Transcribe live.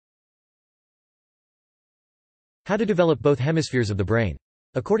How to develop both hemispheres of the brain.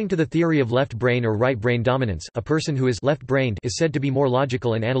 According to the theory of left brain or right brain dominance, a person who is left-brained is said to be more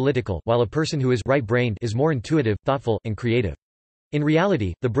logical and analytical, while a person who is right-brained is more intuitive, thoughtful, and creative. In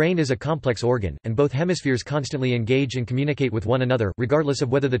reality, the brain is a complex organ, and both hemispheres constantly engage and communicate with one another, regardless of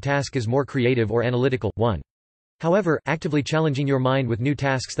whether the task is more creative or analytical. 1. However, actively challenging your mind with new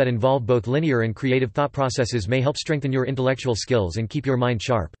tasks that involve both linear and creative thought processes may help strengthen your intellectual skills and keep your mind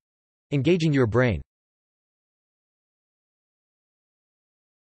sharp. Engaging your brain.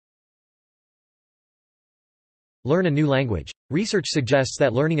 Learn a new language. Research suggests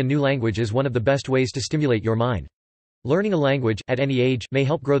that learning a new language is one of the best ways to stimulate your mind. Learning a language, at any age, may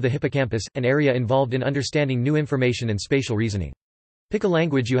help grow the hippocampus, an area involved in understanding new information and spatial reasoning. Pick a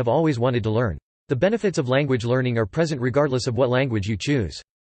language you have always wanted to learn. The benefits of language learning are present regardless of what language you choose.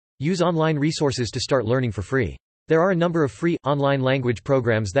 Use online resources to start learning for free. There are a number of free, online language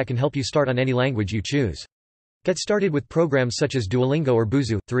programs that can help you start on any language you choose. Get started with programs such as Duolingo or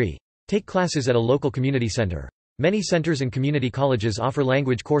Busuu. 3. Take classes at a local community center. Many centers and community colleges offer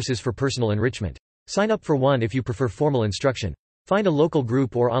language courses for personal enrichment. Sign up for one if you prefer formal instruction. Find a local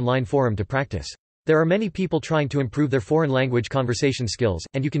group or online forum to practice. There are many people trying to improve their foreign language conversation skills,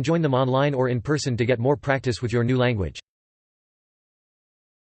 and you can join them online or in person to get more practice with your new language.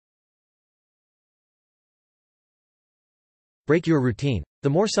 Break your routine. The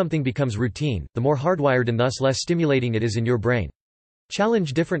more something becomes routine, the more hardwired and thus less stimulating it is in your brain.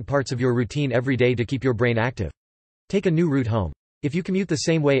 Challenge different parts of your routine every day to keep your brain active. Take a new route home. If you commute the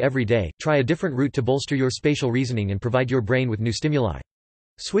same way every day, try a different route to bolster your spatial reasoning and provide your brain with new stimuli.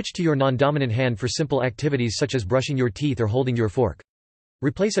 Switch to your non-dominant hand for simple activities such as brushing your teeth or holding your fork.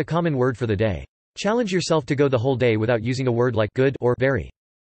 Replace a common word for the day. Challenge yourself to go the whole day without using a word like good or very.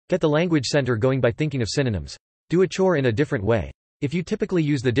 Get the language center going by thinking of synonyms. Do a chore in a different way. If you typically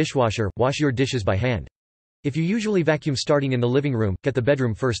use the dishwasher, wash your dishes by hand. If you usually vacuum starting in the living room, get the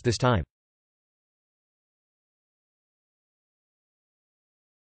bedroom first this time.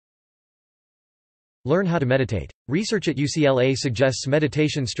 Learn how to meditate. Research at UCLA suggests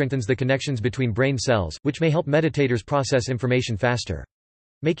meditation strengthens the connections between brain cells, which may help meditators process information faster.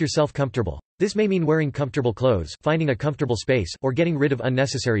 Make yourself comfortable. This may mean wearing comfortable clothes, finding a comfortable space, or getting rid of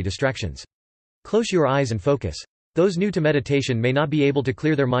unnecessary distractions. Close your eyes and focus. Those new to meditation may not be able to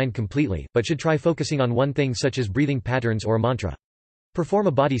clear their mind completely, but should try focusing on one thing such as breathing patterns or a mantra. Perform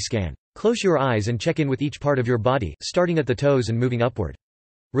a body scan. Close your eyes and check in with each part of your body, starting at the toes and moving upward.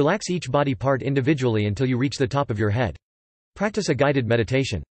 Relax each body part individually until you reach the top of your head. Practice a guided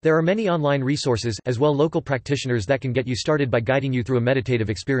meditation. There are many online resources, as well local practitioners that can get you started by guiding you through a meditative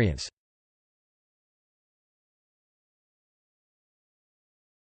experience.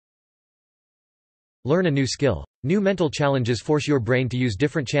 Learn a new skill. New mental challenges force your brain to use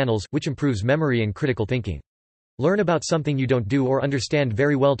different channels, which improves memory and critical thinking. Learn about something you don't do or understand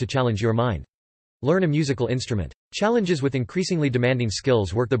very well to challenge your mind. Learn a musical instrument. Challenges with increasingly demanding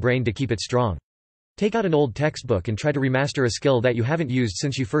skills work the brain to keep it strong. Take out an old textbook and try to remaster a skill that you haven't used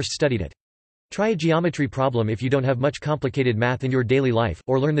since you first studied it. Try a geometry problem if you don't have much complicated math in your daily life,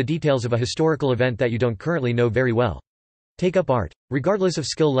 or learn the details of a historical event that you don't currently know very well. Take up art. Regardless of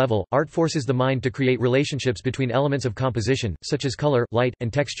skill level, art forces the mind to create relationships between elements of composition, such as color, light,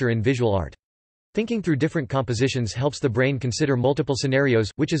 and texture in visual art. Thinking through different compositions helps the brain consider multiple scenarios,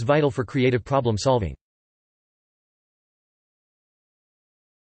 which is vital for creative problem solving.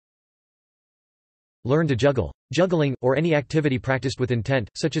 Learn to juggle. Juggling, or any activity practiced with intent,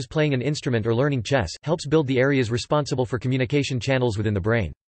 such as playing an instrument or learning chess, helps build the areas responsible for communication channels within the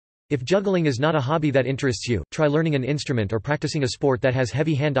brain. If juggling is not a hobby that interests you, try learning an instrument or practicing a sport that has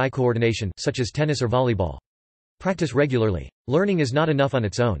heavy hand-eye coordination, such as tennis or volleyball. Practice regularly. Learning is not enough on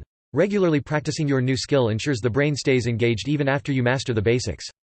its own. Regularly practicing your new skill ensures the brain stays engaged even after you master the basics.